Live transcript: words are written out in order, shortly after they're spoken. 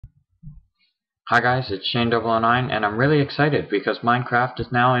Hi guys, it's Shane009 and I'm really excited because Minecraft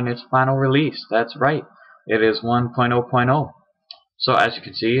is now in its final release. That's right, it is 1.0.0. So as you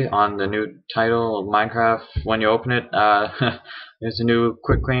can see on the new title of Minecraft, when you open it, there's a new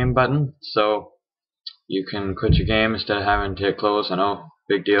quick claim button, so you can quit your game instead of having to hit close. I know,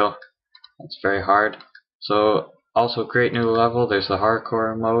 big deal, it's very hard. So also create new level, there's the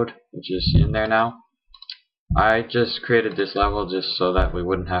hardcore mode which is in there now. I just created this level just so that we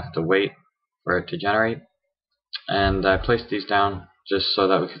wouldn't have to wait for it to generate, and I placed these down just so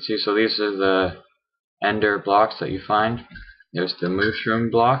that we could see. So these are the ender blocks that you find. There's the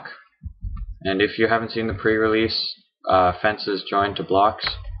mushroom block, and if you haven't seen the pre-release fences joined to blocks,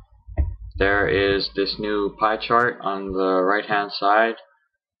 there is this new pie chart on the right hand side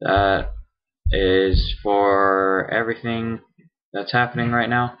that is for everything that's happening right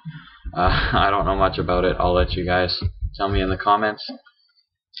now. I don't know much about it. I'll let you guys tell me in the comments.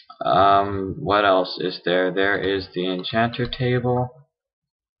 What else is there? There is the enchanter table.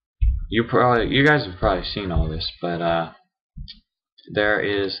 You guys have probably seen all this, but there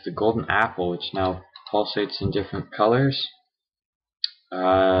is the golden apple, which now pulsates in different colors.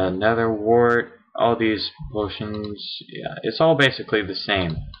 Nether wart, all these potions, yeah, it's all basically the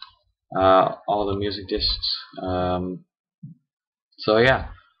same. All the music discs. So yeah,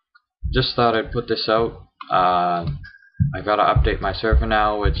 just thought I'd put this out. I gotta update my server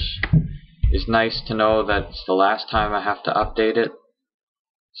now, which is nice to know that it's the last time I have to update it.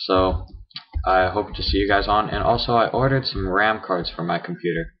 So I hope to see you guys on. And also I ordered some RAM cards for my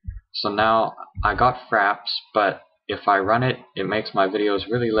computer. So now I got Fraps, but if I run it, it makes my videos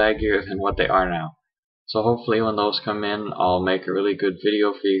really laggier than what they are now. So hopefully when those come in, I'll make a really good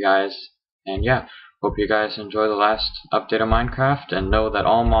video for you guys. And yeah, hope you guys enjoy the last update of Minecraft, and know that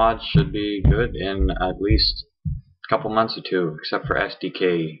all mods should be good in at least a couple months or two, except for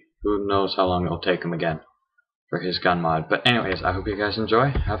SDK. Who knows how long it'll take him again for his gun mod. But anyways, I hope you guys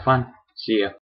enjoy. Have fun. See ya.